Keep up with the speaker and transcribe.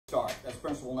Start. That's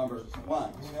principle number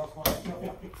 1.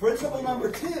 Principle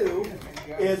number 2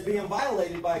 is being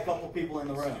violated by a couple people in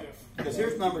the room. Because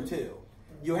here's number 2.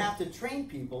 You have to train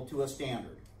people to a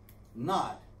standard,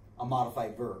 not a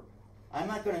modified verb. I'm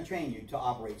not going to train you to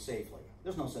operate safely.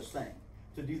 There's no such thing.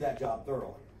 To do that job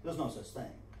thoroughly. There's no such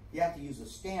thing. You have to use a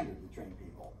standard to train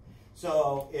people.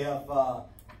 So if,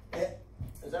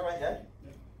 is that right, Ed?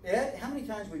 Ed, how many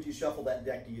times would you shuffle that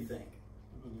deck, do you think?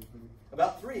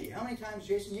 About 3. How many times,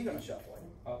 Jason, are you going to shuffle it?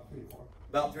 About 3 to 4.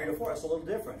 About 3 to 4. That's a little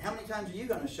different. How many times are you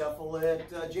going to shuffle it,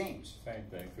 James? Same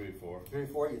thing, 3 to 4. 3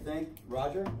 to 4, you think?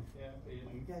 Roger? Yeah.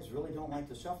 You guys really don't like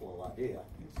to shuffle a lot, do you?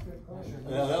 It's a good question.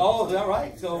 Oh, is that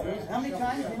right? So how many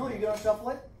times, Neil, are you going to shuffle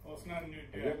it? Well, it's not a new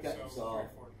deck, Okay, so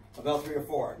about 3 or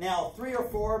 4. Now, 3 or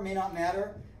 4 may not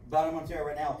matter, but I'm going to tell you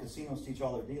right now, casinos teach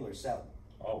all their dealers 7.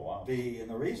 Oh, wow. And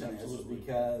the reason is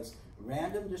because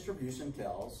random distribution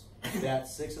tells that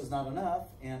 6 is not enough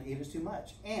and 8 is too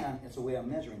much. And it's a way of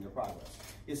measuring their progress.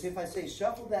 Is if I say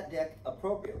shuffle that deck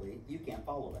appropriately, you can't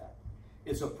follow that.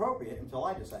 It's appropriate until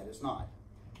I decide it's not.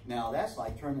 Now that's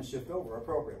like turn the shift over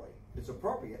appropriately. It's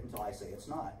appropriate until I say it's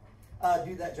not.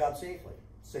 Do that job safely.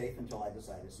 Safe until I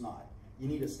decide it's not. You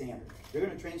need a standard. You're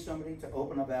going to train somebody to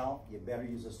open a valve, you better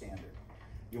use a standard.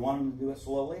 You want them to do it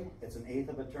slowly, it's an 1/8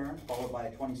 of a turn followed by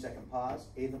a 20-second pause,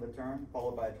 1/8 of a turn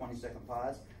followed by a 20-second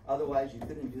pause. Otherwise, you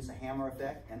could induce a hammer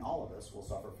effect, and all of us will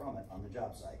suffer from it on the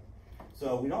job site.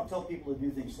 So we don't tell people to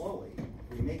do things slowly,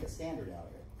 we make a standard out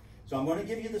of it. So I'm going to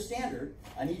give you the standard.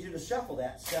 I need you to shuffle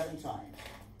that 7 times.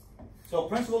 So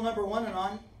principle number 1 and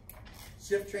on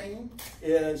shift training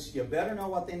is you better know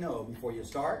what they know before you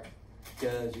start,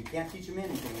 because you can't teach them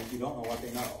anything if you don't know what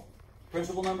they know.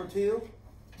 Principle number 2,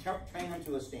 train them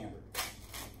to a standard.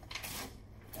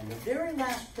 And the very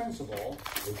last principle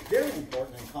is very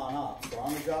important in CONOPS. For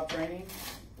on-the-job training,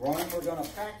 we're going to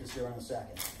practice here in a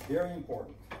second. Very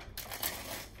important.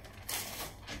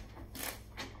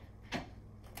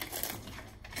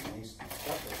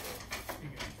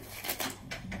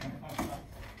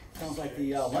 Sounds like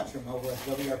the lunchroom over at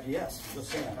WRPS. Just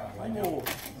saying that right now.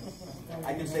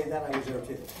 I can say that I was there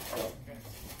too. So.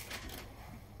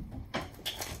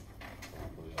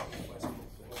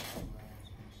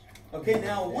 Okay,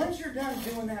 now once you're done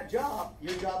doing that job,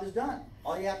 your job is done.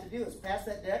 All you have to do is pass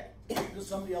that deck to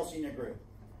somebody else in your group.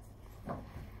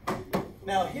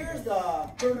 Now here's the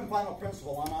third and final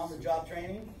principle on the job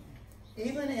training.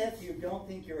 Even if you don't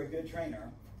think you're a good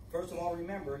trainer, first of all,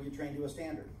 remember you train to a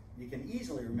standard. You can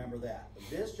easily remember that.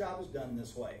 This job is done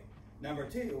this way. Number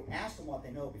 2, ask them what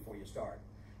they know before you start.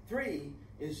 3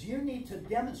 is you need to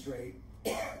demonstrate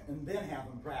and then have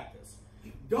them practice.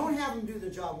 Don't have them do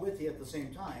the job with you at the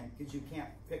same time, because you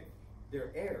can't pick their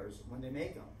errors when they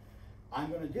make them. I'm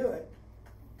going to do it,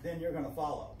 then you're going to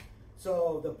follow.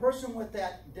 So the person with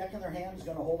that deck in their hand is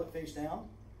going to hold it face down.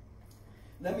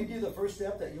 Let me do the first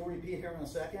step that you'll repeat here in a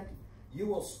second. You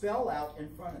will spell out in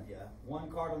front of you, one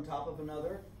card on top of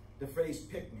another, the phrase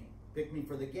pick me. Pick me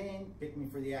for the game, pick me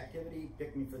for the activity,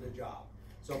 pick me for the job.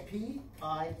 So P-I-C-K-M-E.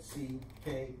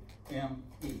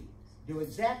 Do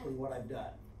exactly what I've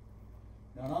done.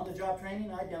 Now on the job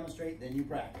training, I demonstrate, then you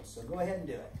practice. So go ahead and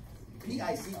do it.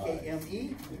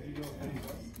 P-I-C-K-M-E.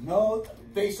 No,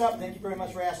 face up. Thank you very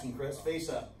much for asking, Chris. Face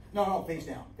up. No, face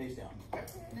down. Face down.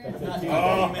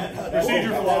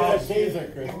 Procedure flaws.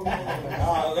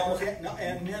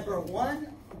 And remember, one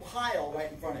pile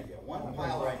right in front of you. One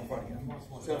pile right in front of you.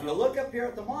 So if you look up here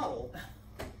at the model.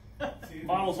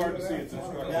 Model's hard to see. It's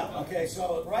instructive. Yeah, okay,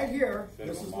 so right here,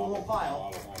 this is the little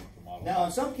pile. Now,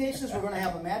 in some cases, we're going to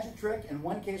have a magic trick. In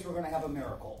one case, we're going to have a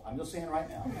miracle. I'm just saying right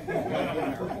now.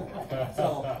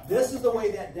 So this is the way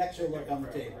that deck should look on the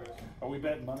table. Are we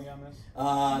betting money on this?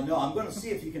 No, I'm going to see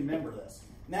if you can remember this.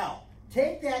 Now,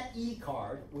 take that E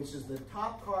card, which is the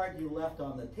top card you left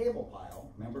on the table pile.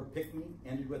 Remember, pick me,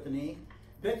 ended with an E.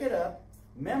 Pick it up,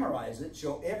 memorize it,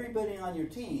 show everybody on your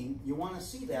team. You want to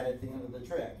see that at the end of the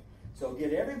trick. So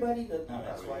get everybody to, no,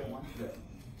 that's the right one. Good.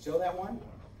 Show that one.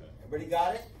 Everybody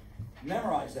got it?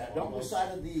 Memorize that. Don't lose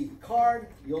sight of the card.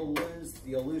 You'll lose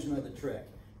the illusion of the trick.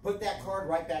 Put that card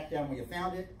right back down where you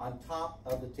found it, on top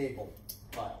of the table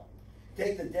pile.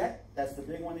 Take the deck, that's the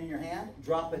big one in your hand,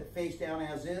 drop it face down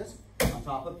as is, on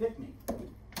top of pick me.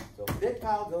 So big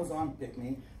pile goes on pick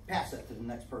me, pass it to the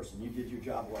next person. You did your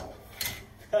job well.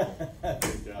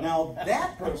 Good job. Now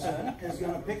that person is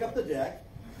going to pick up the deck,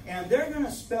 and they're going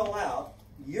to spell out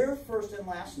your first and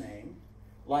last name.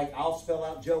 Like I'll spell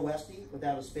out Joe Westy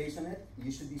without a space in it.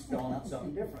 You should be spelling out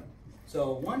something different.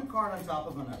 So one card on top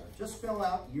of another. Just spell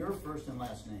out your first and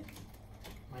last name.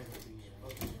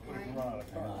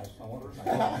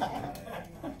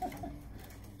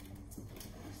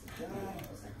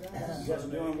 You guys are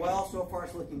doing well. So far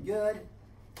it's looking good.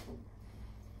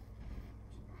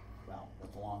 Wow,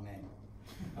 that's a long name.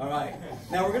 All right,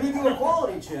 now we're going to do a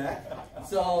quality check.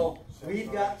 So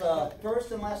we've got the first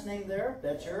and last name there.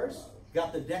 That's yours.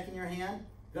 Got the deck in your hand.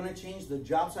 Going to change the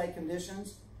job site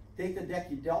conditions. Take the deck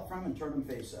you dealt from and turn them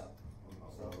face up.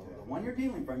 So the one you're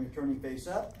dealing from, you're turning face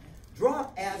up.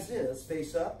 Drop as is,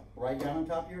 face up, right down on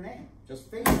top of your name. Just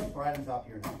face up, right on top of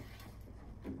your name.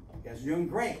 You guys are doing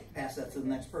great. Pass that to the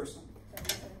next person.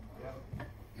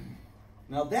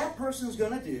 Now that person's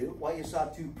going to do what you saw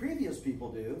two previous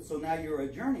people do. So now you're a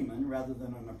journeyman rather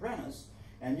than an apprentice.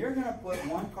 And you're going to put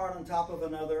one card on top of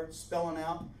another, spelling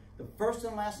out the first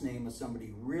and last name of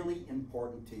somebody really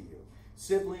important to you.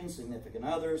 Siblings, significant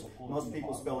others. Most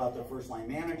people spell out their first line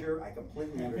manager. I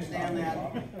completely understand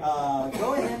that.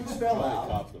 Go ahead and spell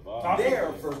out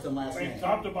their first and last name.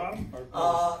 Top to bottom?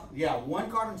 Yeah,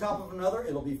 one card on top of another.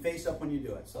 It'll be face up when you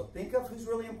do it. So think of who's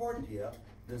really important to you.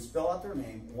 Then spell out their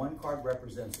name. One card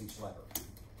represents each letter.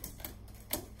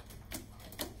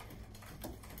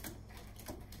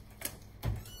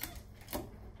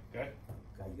 Okay.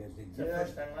 Okay, you guys did Is that good.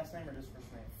 first and last name or just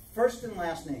first name? First and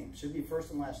last name. Should be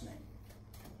first and last name.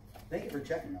 Thank you for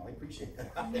checking, though. I appreciate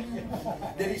that.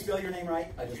 Did he spell your name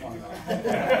right? I just want to know.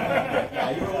 Yeah,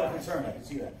 you were a little concerned. I can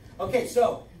see that. Okay,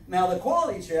 so now the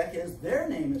quality check is their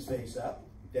name is face up.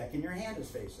 Deck in your hand is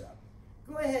face up.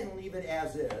 Go ahead and leave it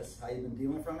as is. How you've been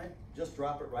dealing from it. Just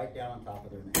drop it right down on top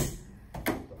of their name.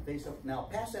 So face up. Now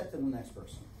pass that to the next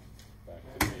person. Back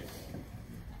to me.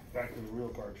 Back to the real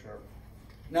card sharp.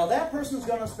 Now that person's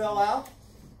going to spell out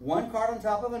one card on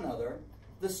top of another,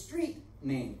 the street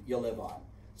name you live on.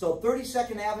 So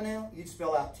 32nd Avenue, you'd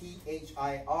spell out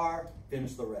T-H-I-R,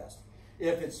 finish the rest.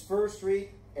 If it's First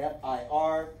Street,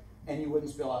 F-I-R, and you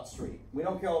wouldn't spell out street. We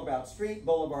don't care about street,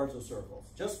 boulevards, or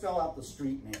circles. Just spell out the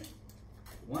street name.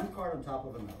 One card on top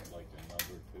of another. Like the number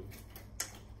two?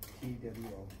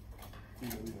 T-W-O. No,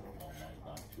 mine's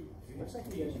not two. Looks like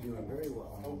you guys are doing very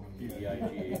well.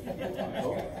 D-I-G-H.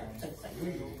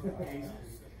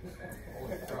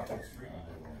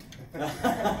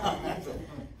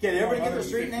 Can everybody get the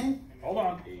street name? Hold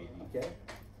on. Okay.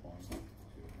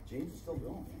 James is still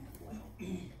going,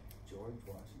 man. George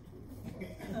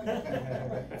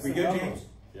Washington. We good, James?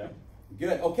 Yeah.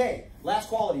 Good. Okay. Last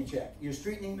quality check. Your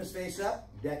street name is face up.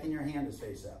 Deck in your hand is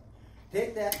face up.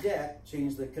 Take that deck,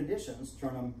 change the conditions,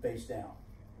 turn them face down,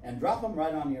 and drop them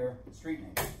right on your street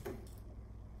name.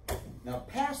 Now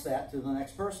pass that to the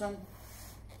next person.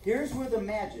 Here's where the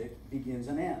magic begins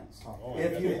and ends.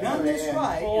 If you've done this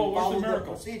right and followed the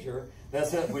procedure,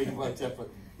 that's it.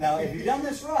 Now, if you've done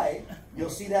this right,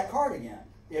 you'll see that card again.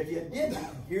 If you didn't,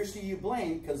 here's who you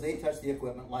blame because they touched the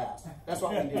equipment last. That's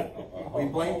what we do. We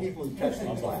blame people who touch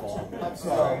things last.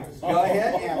 So go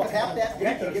ahead and tap that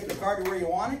deck and get the card to where you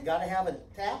want it. Got to have it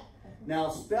tapped. Now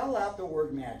spell out the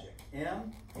word magic.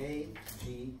 M-A-G-I-C.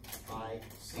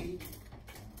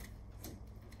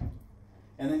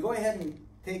 And then go ahead and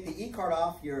take the E card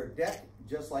off your deck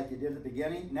just like you did at the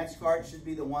beginning. Next card should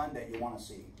be the one that you want to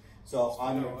see. So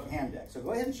on your hand deck. So go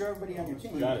ahead and show everybody on your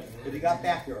team if you got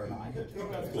back there or not.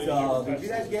 So did you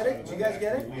guys get it? Did you guys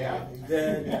get it? Yeah.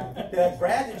 Did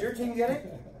Brad, did your team get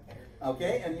it?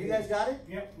 Okay, and you guys got it?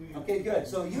 Yep. Okay, good.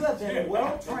 So you have been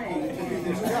well trained to do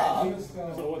this job.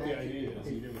 So what the idea is,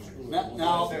 you give a school.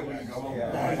 Now you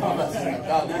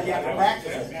have to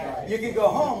practice it. You can go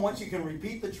home once you can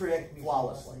repeat the trick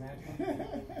flawlessly.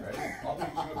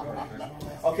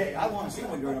 Okay, I want to see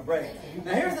when you're in a break.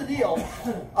 Now here's the deal.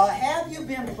 Have you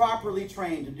been properly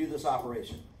trained to do this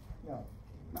operation? No.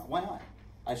 No, why not?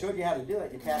 I showed you how to do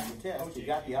it. You passed the test. You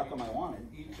got the outcome I wanted.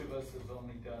 Each of us has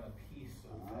only done a piece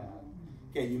of that.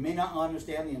 Okay, you may not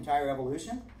understand the entire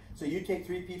evolution. So you take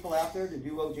 3 people out there to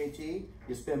do OJT.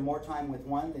 You spend more time with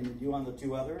one than you do on the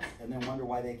 2 others, and then wonder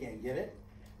why they can't get it.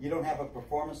 You don't have a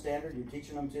performance standard you're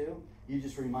teaching them to. You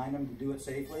just remind them to do it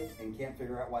safely and can't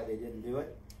figure out why they didn't do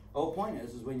it. Whole point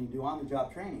is when you do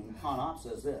on-the-job training, CONOPS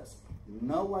says this: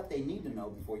 know what they need to know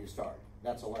before you start.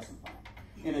 That's a lesson plan.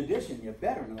 In addition, you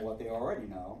better know what they already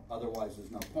know, otherwise there's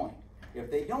no point. If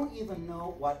they don't even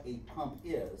know what a pump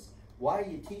is, why are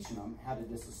you teaching them how to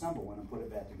disassemble one and put it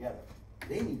back together?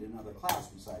 They need another class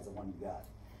besides the one you got.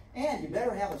 And you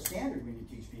better have a standard when you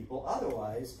teach people,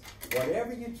 otherwise,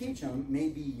 whatever you teach them may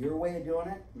be your way of doing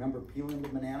it. Remember peeling the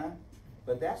banana?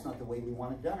 But that's not the way we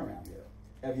want it done around here.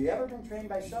 Have you ever been trained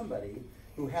by somebody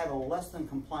who had a less than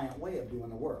compliant way of doing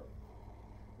the work?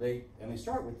 They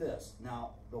start with this.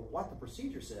 Now, what the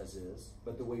procedure says is,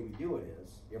 but the way we do it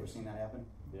is. You ever seen that happen?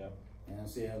 Yeah.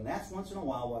 And that's once in a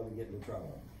while why we get into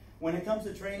trouble. When it comes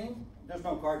to training, there's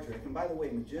no card trick. And by the way,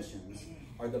 magicians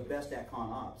are the best at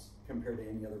CONOPS compared to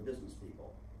any other business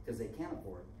people because they can't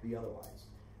afford to be otherwise.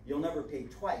 You'll never pay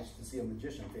twice to see a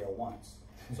magician fail once.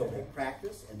 So they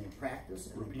practice and they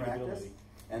practice and they practice.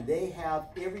 And they have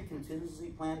every contingency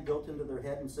plan built into their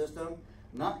head and system,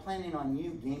 not planning on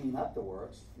you gaming up the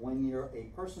works. When you're a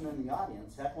person in the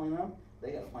audience heckling them,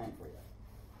 they got a plan for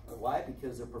you. Why?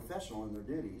 Because they're professional in their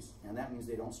duties, and that means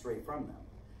they don't stray from them.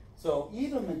 So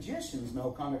even magicians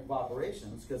know conduct of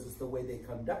operations because it's the way they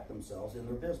conduct themselves in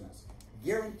their business.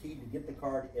 Guaranteed to get the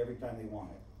card every time they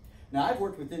want it. Now, I've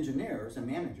worked with engineers and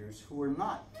managers who are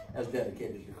not as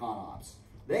dedicated to CONOPS.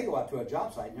 They go out to a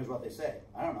job site and here's what they say.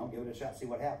 I don't know, give it a shot, see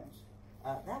what happens.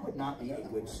 That would not be a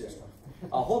good system.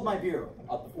 Hold my beer,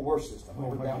 a worse system.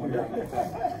 That one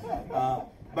down.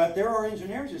 But there are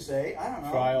engineers who say, I don't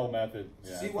know. Trial method.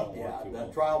 Yeah, see what? Yeah, the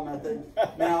trial method.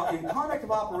 Now, in conduct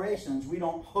of operations, we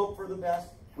don't hope for the best,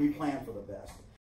 we plan for the best.